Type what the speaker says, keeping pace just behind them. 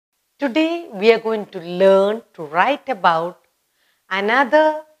Today we are going to learn to write about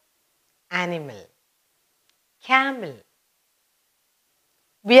another animal, camel.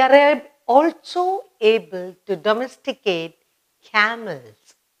 We are also able to domesticate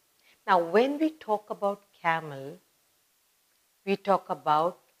camels. Now, when we talk about camel, we talk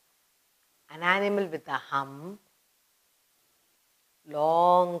about an animal with a hump,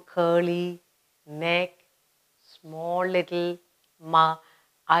 long curly neck, small little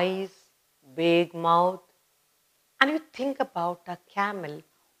eyes, big mouth. And you think about a camel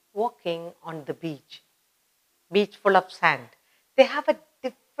walking on the beach full of sand. They have a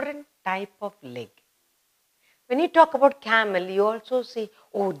different type of leg. When you talk about camel, you also see,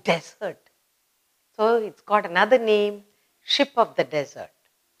 oh, desert. So it's got another name, ship of the desert.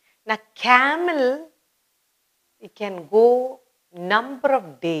 Now, camel, it can go number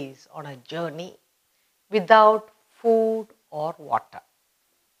of days on a journey without food or water.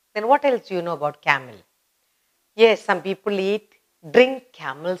 Then what else do you know about camel? Yes, some people drink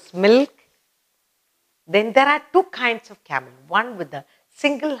camel's milk. Then there are two kinds of camel, one with a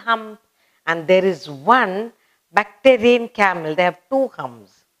single hump, and there is one Bactrian camel. They have two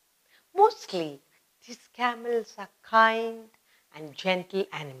humps. Mostly, these camels are kind and gentle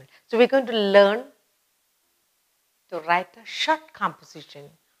animals. So we're going to learn to write a short composition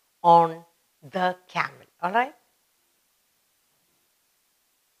on the camel. All right?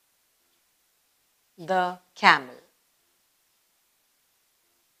 The camel.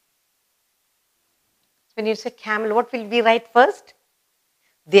 When you say camel, what will we write first?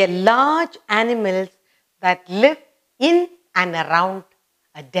 They are large animals that live in and around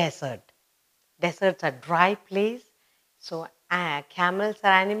a desert. Deserts are dry place. So camels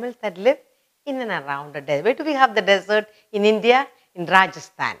are animals that live in and around a desert. Where do we have the desert in India? In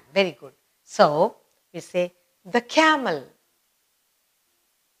Rajasthan. Very good. So we say the camel.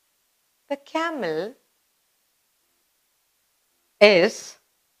 The camel is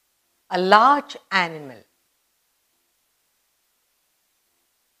a large animal.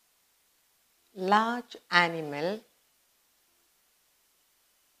 Large animal.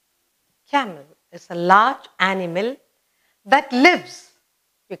 Camel is a large animal that lives,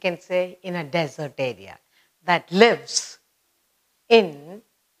 you can say, in a desert area, that lives in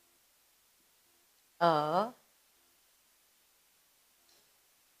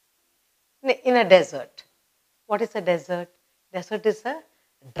a desert. What is a desert? Desert is a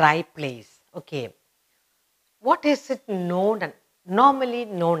dry place. Okay. What is it normally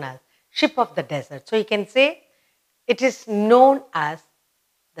known as? Ship of the desert. So you can say it is known as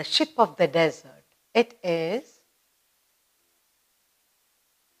the ship of the desert. It is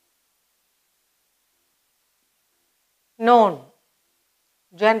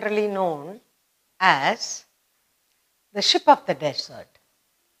generally known as the ship of the desert.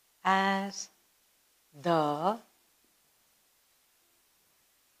 As the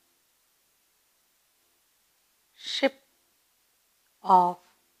ship of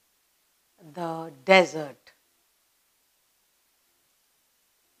the desert.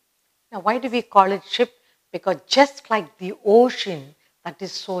 Now, why do we call it ship? Because just like the ocean that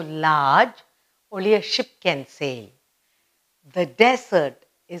is so large, only a ship can sail. The desert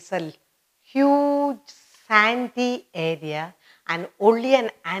is a huge sandy area and only an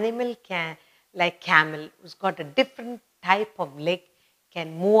animal like camel, who's got a different type of leg,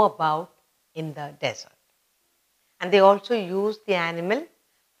 can move about in the desert. And they also use the animal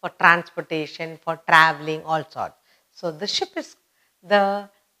for transportation, for traveling, all sorts. So the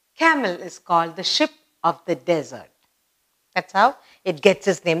camel is called the ship of the desert. That's how it gets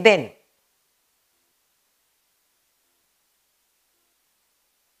its name. Then,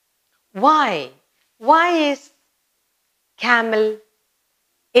 why is camel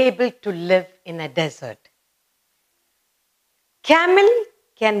able to live in a desert? Camel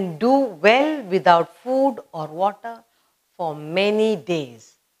can do well without food or water for many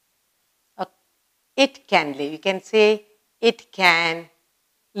days. It can live. You can say it can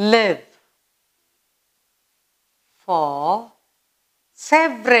live for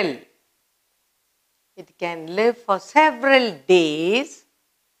several. It can live for several days.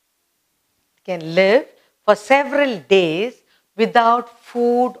 It can live for several days without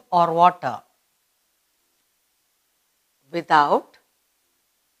food or water. Without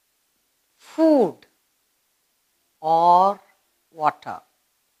food or water.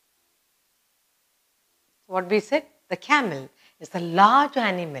 What we said, the camel is a large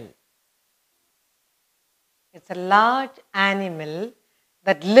animal. It's a large animal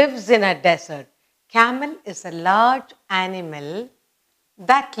that lives in a desert. Camel is a large animal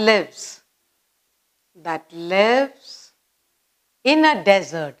that lives in a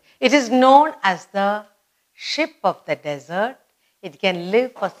desert. It is known as the ship of the desert. It can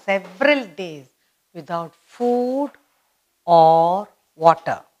live for several days without food or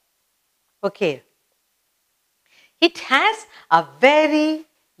water. Okay. It has a very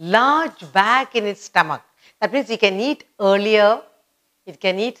large bag in its stomach. That means it can eat earlier, it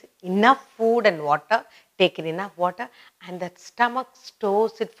can eat enough food and water, take in enough water, and that stomach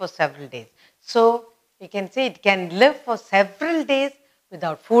stores it for several days. So you can say it can live for several days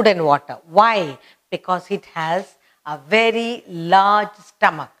without food and water. Why? Because it has a very large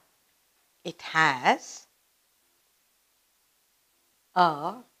stomach. It has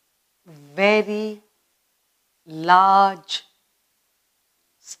a very large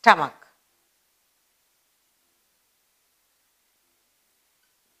stomach.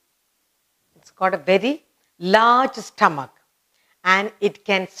 It's got a very large stomach and it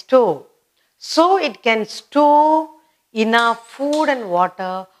can store. So it can store enough food and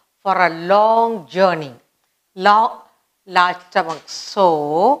water for a long journey. Large stomach.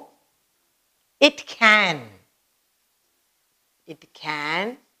 So it can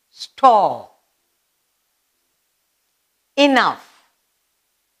store enough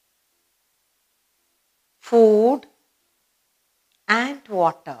food and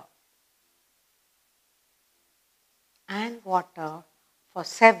water for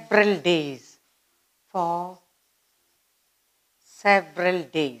several days.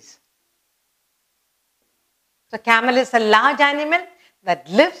 So camel is a large animal that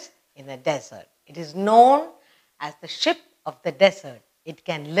lives in the desert. It is known as the ship of the desert. It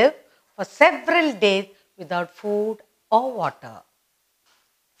can live for several days without food or water.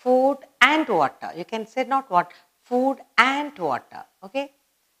 Food and water. You can say not what, food and water. Okay.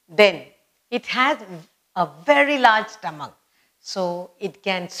 Then it has a very large stomach. So it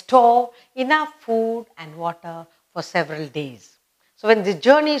can store enough food and water for several days. So when the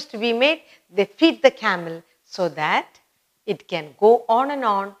journey is to be made, they feed the camel so that it can go on and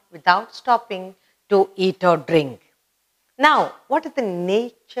on without stopping to eat or drink. Now, what is the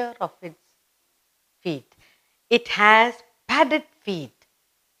nature of its feet? It has padded feet.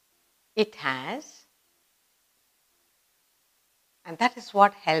 It has, and that is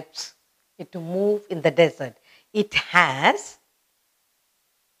what helps it to move in the desert. It has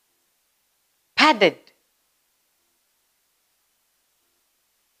padded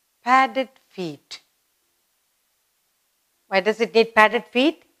feet. Why does it need padded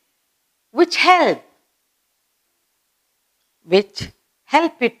feet? Which help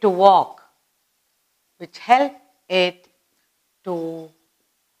it to walk,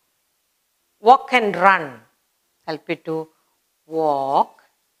 and run, help it to walk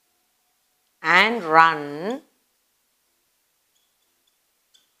and run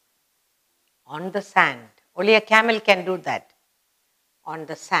on the sand. Only a camel can do that, on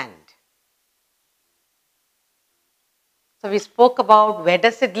the sand. So we spoke about where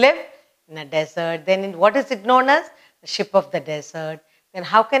does it live? In a desert. Then what is it known as? The ship of the desert. Then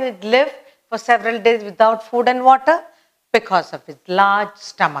how can it live for several days without food and water? Because of its large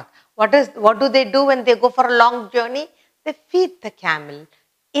stomach. What do they do when they go for a long journey? They feed the camel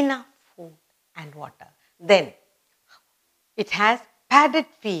enough food and water. Then it has padded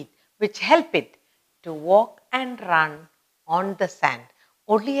feet which help it to walk and run on the sand.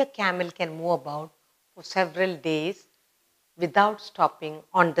 Only a camel can move about for several days without stopping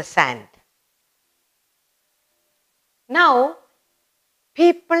on the sand. Now,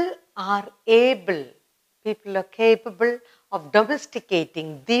 people are capable of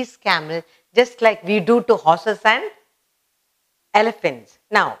domesticating these camels just like we do to horses and elephants.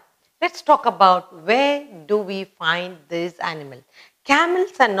 Now, let's talk about where do we find these animals.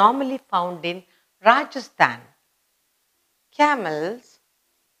 Camels are normally found in Rajasthan. Camels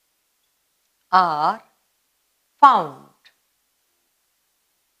are found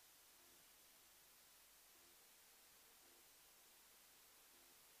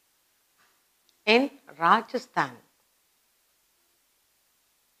in Rajasthan.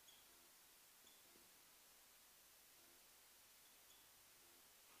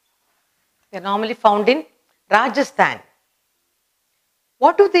 They are normally found in Rajasthan.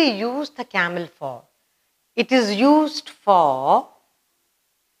 What do they use the camel for? It is used for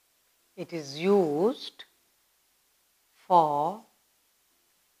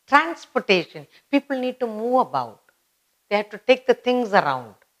transportation. People need to move about. They have to take the things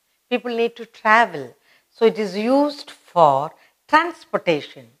around. People need to travel. So it is used for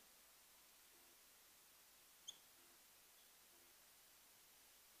transportation.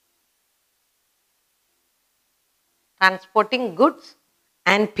 Transporting goods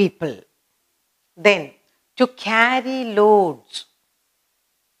and people. Then to carry loads.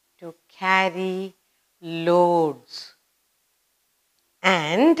 to carry loads.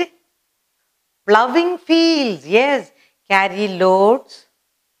 And plowing fields, yes, carry loads.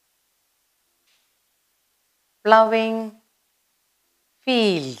 Plowing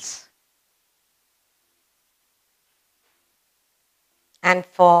fields. And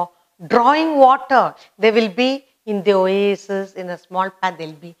for drawing water, they will be in the oasis, in a small path, there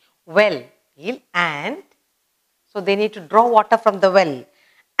will be well. And so they need to draw water from the well.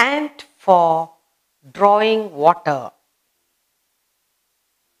 And for drawing water.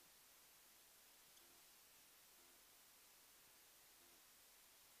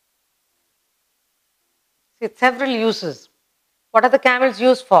 See, several uses. What are the camels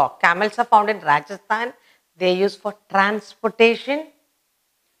used for? Camels are found in Rajasthan. They are used for transportation,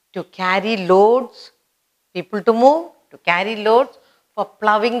 to carry loads, people to move, to carry loads, for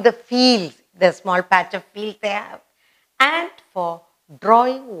plowing the fields, the small patch of field they have, and for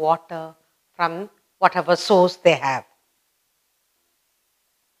drawing water from whatever source they have.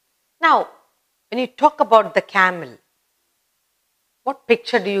 Now, when you talk about the camel, what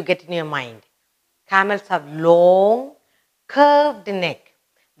picture do you get in your mind? Camels have long, curved neck.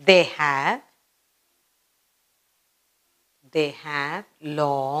 They have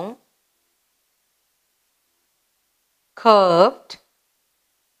long, curved,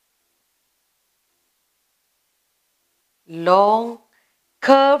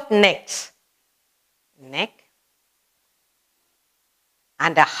 necks,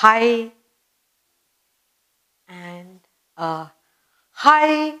 and a high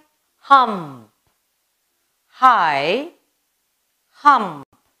hump. High hump.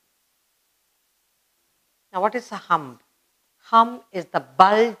 Now, what is a hump? Hump is the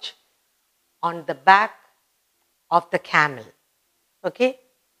bulge on the back of the camel. Okay?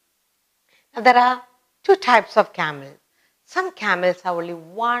 Now, there are two types of camels. Some camels have only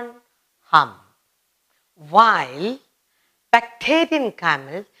one hump, while Bacterian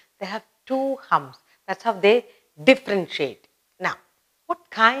camels, they have two humps. That's how they differentiate. Now, what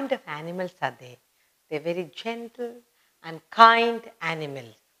kind of animals are they? They're very gentle and kind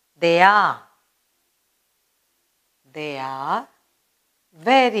animals. They are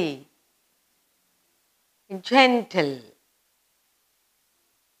very gentle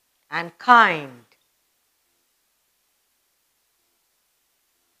and kind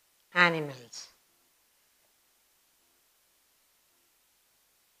animals.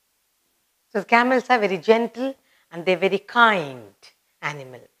 So camels are very gentle and they're very kind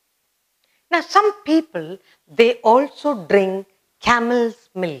animal. Now some people, they also drink camel's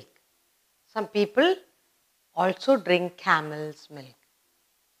milk. Some people also drink camel's milk.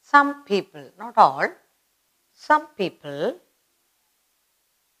 Some people, not all, some people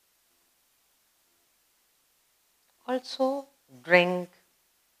also drink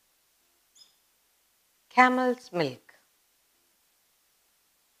camel's milk.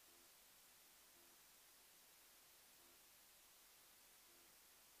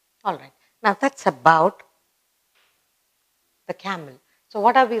 All right. Now that's about the camel. So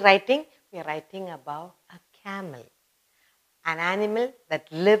what are we writing? We are writing about a camel, an animal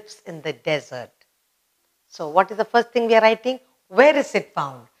that lives in the desert. So what is the first thing we are writing? Where is it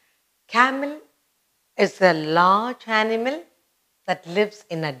found? Camel is a large animal that lives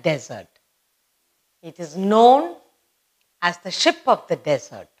in a desert. It is known as the ship of the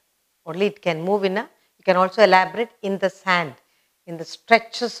desert. Only it can move you can also elaborate in the sand, in the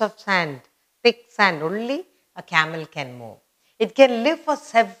stretches of sand, thick sand, only a camel can move. It can live for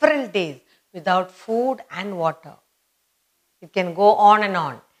several days without food and water. It can go on and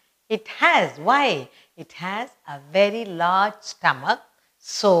on. It has, why? It has a very large stomach,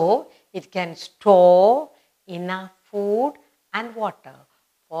 so it can store enough food and water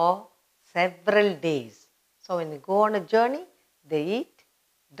for several days. So when they go on a journey, they eat,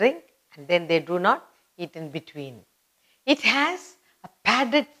 drink, and then they do not eat in between. It has a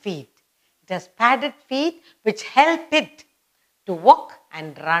padded feet. It has padded feet which help it to walk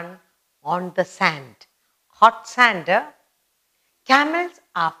and run on the sand. Hot sand. Camels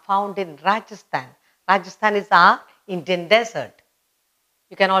are found in Rajasthan. Rajasthan is our Indian desert.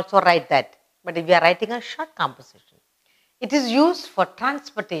 You can also write that. But if we are writing a short composition, it is used for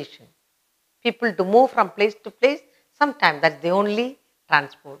transportation. People to move from place to place, sometimes that's the only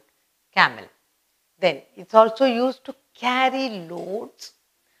transport, camel. Then it's also used to carry loads,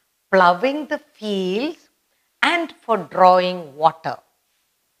 plowing the fields, and for drawing water.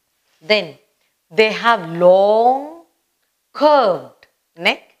 Then they have long, curved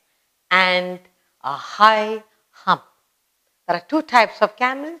neck and a high hump. There are two types of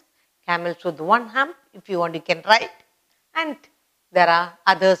camels. Camels with one hump, if you want you can write, and there are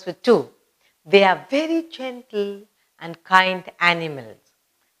others with two. They are very gentle and kind animals.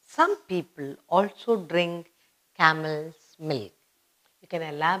 Some people also drink camel's milk. You can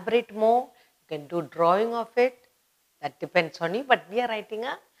elaborate more, you can do drawing of it, that depends on you, but we are writing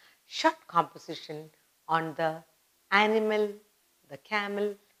a short composition on the animal, the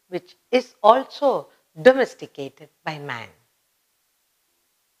camel, which is also domesticated by man.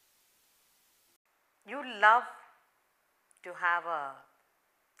 You love to have a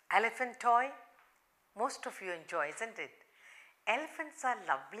elephant toy? Most of you enjoy, isn't it? Elephants are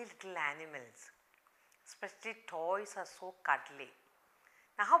lovely little animals, especially toys are so cuddly.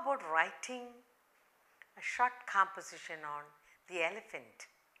 Now, how about writing a short composition on the elephant?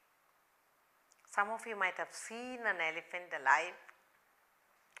 Some of you might have seen an elephant alive,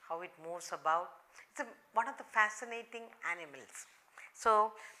 how it moves about. It's one of the fascinating animals.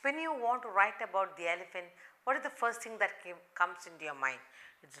 So, when you want to write about the elephant, what is the first thing that comes into your mind?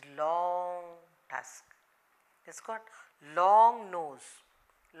 It's long tusk. It's got long nose,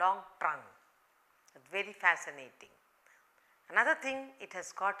 long trunk. It's very fascinating. Another thing it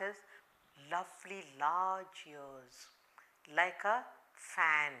has got is lovely large ears, like a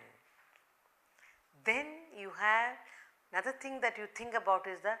fan. Then you have another thing that you think about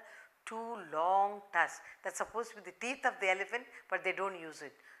is the two long tusks. That's supposed to be the teeth of the elephant, but they don't use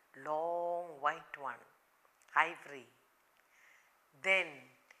it. Long white one, ivory. Then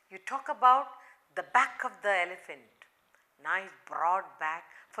you talk about the back of the elephant, nice broad back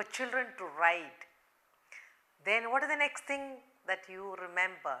for children to ride. Then what is the next thing that you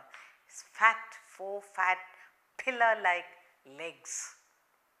remember? It's four fat pillar-like legs.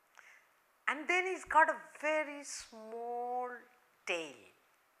 And then he's got a very small tail.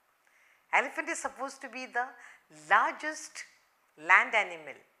 Elephant is supposed to be the largest land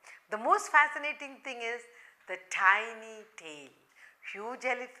animal. The most fascinating thing is the tiny tail. Huge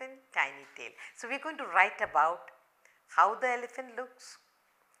elephant, tiny tail. So we are going to write about how the elephant looks,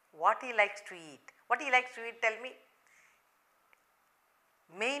 what he likes to eat. What he likes to eat, tell me?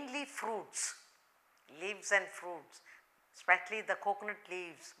 Mainly fruits, leaves and fruits, especially the coconut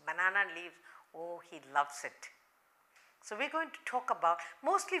leaves, banana leaves. Oh, he loves it. So we are going to talk about,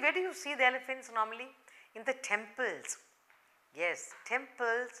 mostly where do you see the elephants normally? In the temples. Yes,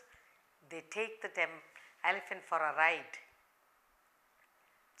 temples, they take the elephant for a ride.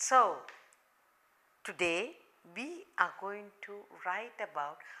 So today we are going to write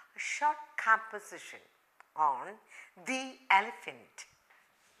about a short composition on the elephant.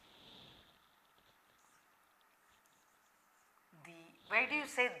 Where do you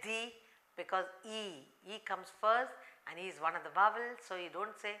say the? Because E comes first and E is one of the vowels, so you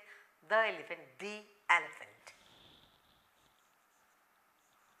don't say the elephant, the elephant.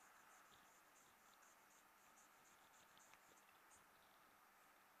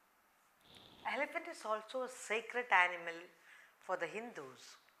 Elephant is also a sacred animal for the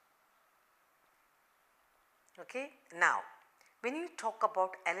Hindus. Okay, now when you talk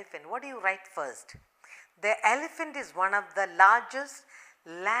about elephant, what do you write first? The elephant is one of the largest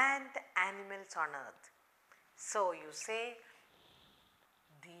land animals on earth. So you say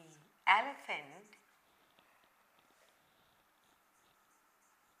the elephant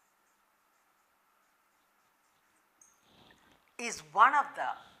is one of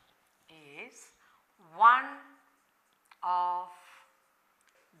the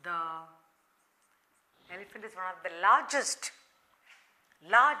elephant is one of the largest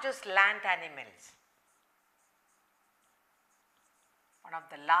land animals. One of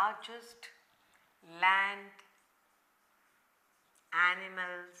the largest land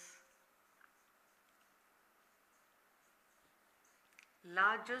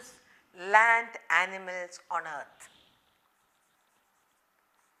animals, on earth.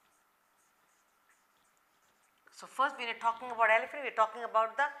 So first when you are talking about elephant, we are talking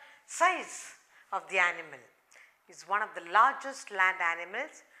about the size of the animal. It's one of the largest land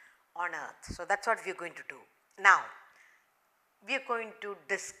animals on earth. So that's what we are going to do. Now, we are going to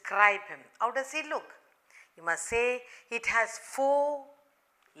describe him. How does he look? You must say it has 4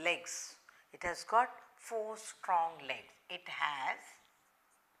 legs. It has got 4 strong legs. It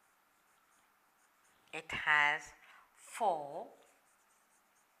has 4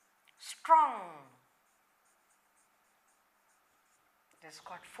 strong. It has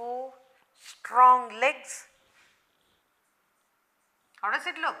got 4 strong legs. How does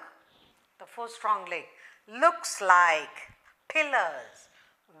it look? The 4 strong legs looks like pillars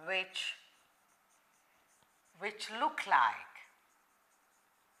which look like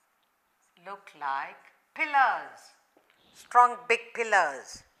pillars, strong big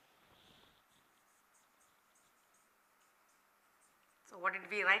pillars. So what did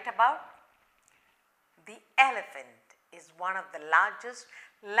we write about? The elephant is one of the largest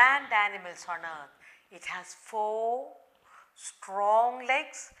land animals on earth. It has 4 strong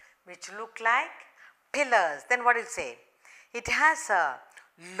legs which look like pillars. Then what did it say? It has a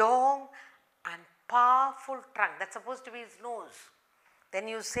long and powerful trunk. That's supposed to be its nose. Then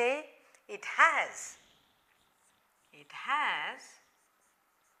you say it has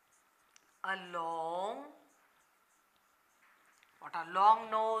a long, what a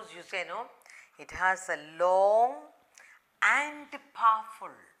long nose, you say, no? It has a long and powerful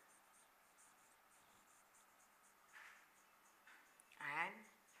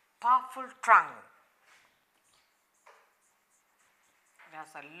trunk. It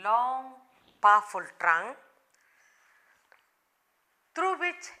has a long, powerful trunk through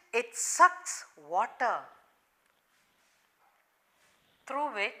which it sucks water, through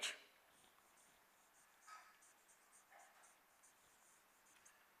which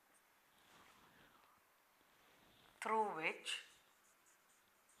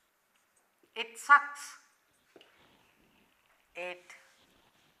it sucks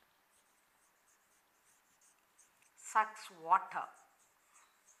water.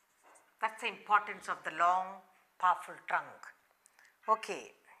 That's the importance of the long, powerful trunk.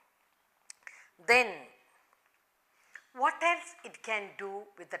 Okay. Then, what else it can do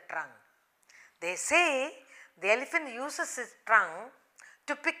with the trunk? They say the elephant uses its trunk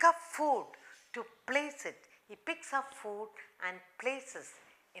to pick up food, to place it. He picks up food and places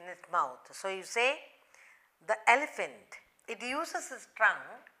in its mouth. So you say the elephant, it uses its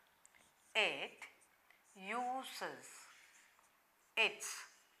trunk,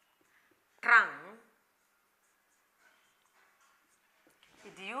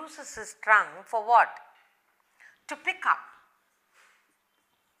 it uses its trunk for what? To pick up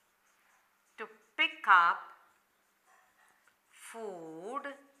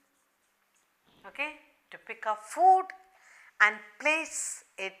food, okay, to pick up food and place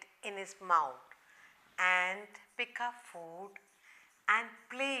it in his mouth, and pick up food and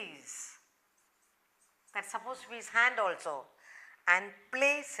place, that's supposed to be his hand also, and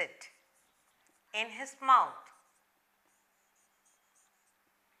place it in his mouth.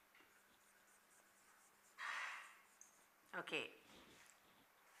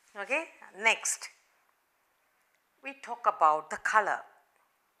 Okay, next we talk about the color.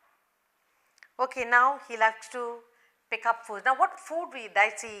 Okay, now he likes to pick up food. Now what food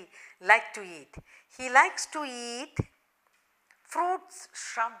does he like to eat? He likes to eat fruits,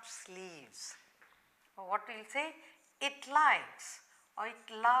 shrubs, leaves. Or what will say? It likes or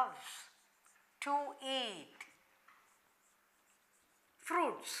it loves to eat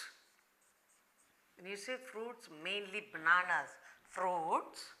fruits. When you say fruits, mainly bananas.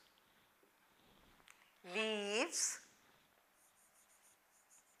 Fruits, leaves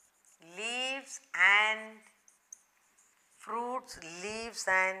and fruits, leaves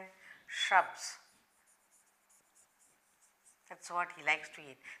and shrubs. That's what he likes to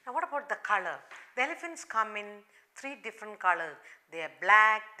eat. Now what about the color? The elephants come in 3 different colors. They are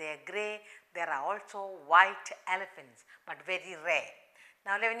black, they are grey, there are also white elephants, but very rare.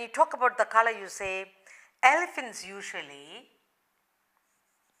 Now when you talk about the color, you say elephants usually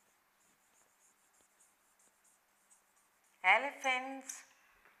are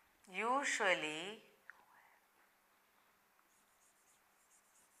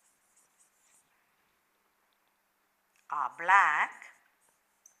black,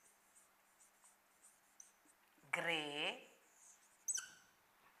 grey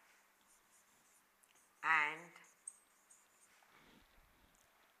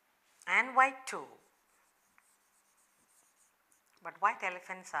and white too. But white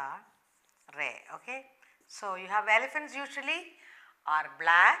elephants are rare, okay. So you have elephants usually are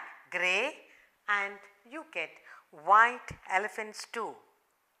black, grey, and you get white elephants too.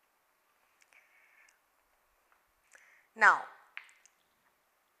 Now,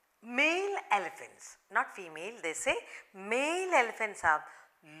 male elephants, not female, they say male elephants have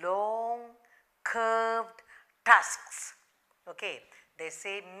long curved tusks. Okay, they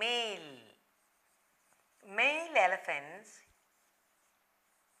say male elephants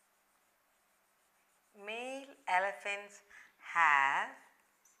have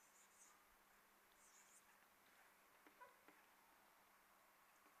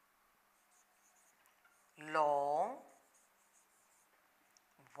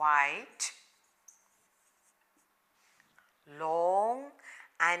long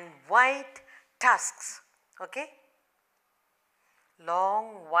and white tusks, okay,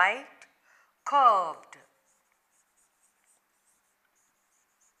 long, white, curved.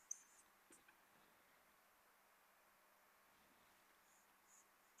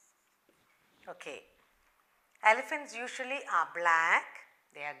 Okay. Elephants usually are black,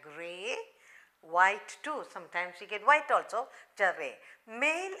 they are grey, white too. Sometimes you get white also, which are rare.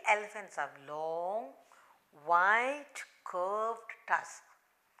 Male elephants have long, white, curved tusks.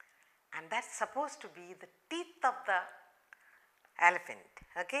 And that's supposed to be the teeth of the elephant.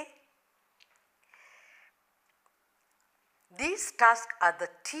 Okay. These tusks are the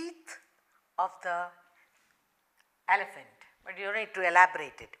teeth of the elephant, but you need to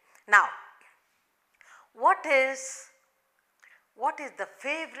elaborate it. Now, what is the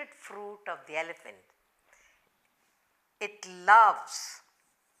favorite fruit of the elephant? It loves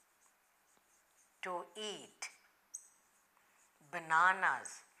to eat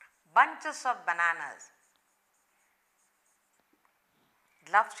bananas, bunches of bananas.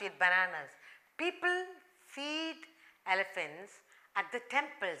 It loves to eat bananas. People feed elephants at the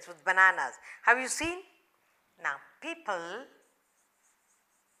temples with bananas. Have you seen? Now, people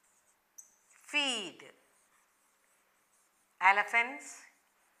feed elephants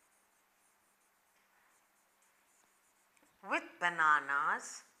with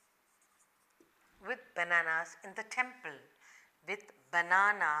bananas in the temple, with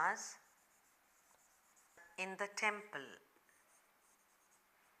bananas in the temple,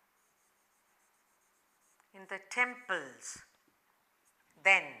 in the temples.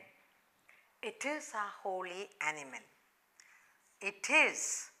 Then it is a holy animal. It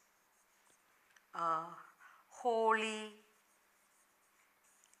is a holy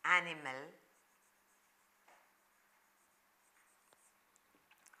animal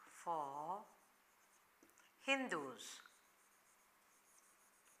for Hindus.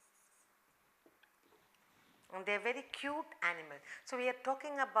 And they are very cute animals. So we are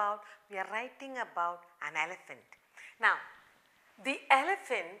writing about an elephant. Now, the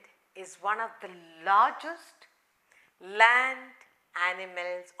elephant is one of the largest land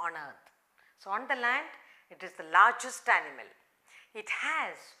animals on earth. So on the land, it is the largest animal. It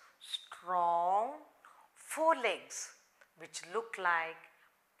has strong forelegs which look like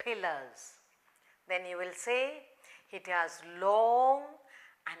pillars. Then you will say it has long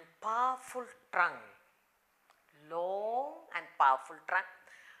and powerful trunk. Long and powerful trunk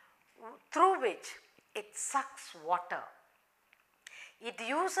through which it sucks water. It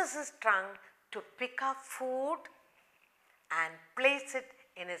uses its trunk to pick up food and place it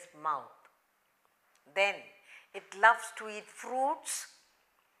in its mouth. Then it loves to eat fruits,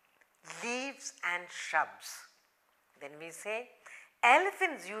 leaves and shrubs. Then we say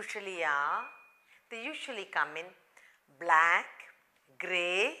elephants usually come in black,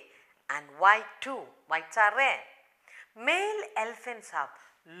 grey and white too. Whites are rare. Male elephants have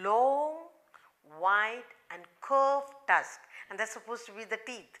long, white and curved tusks, and that's supposed to be the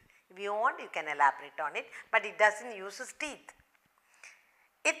teeth. If you want, you can elaborate on it, but it doesn't use its teeth.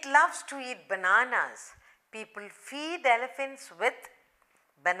 It loves to eat bananas. People feed elephants with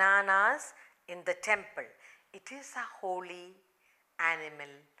bananas in the temple. It is a holy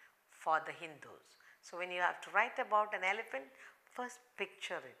animal for the Hindus. So when you have to write about an elephant, first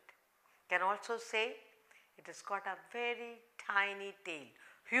picture it. You can also say it has got a very tiny tail,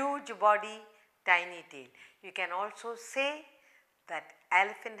 huge body, tiny tail. You can also say that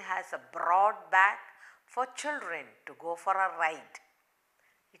elephant has a broad back for children to go for a ride.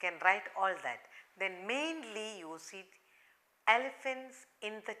 You can write all that. Then mainly you see elephants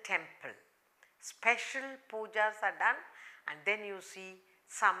in the temple. Special pujas are done and then you see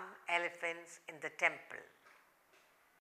some elephants in the temple.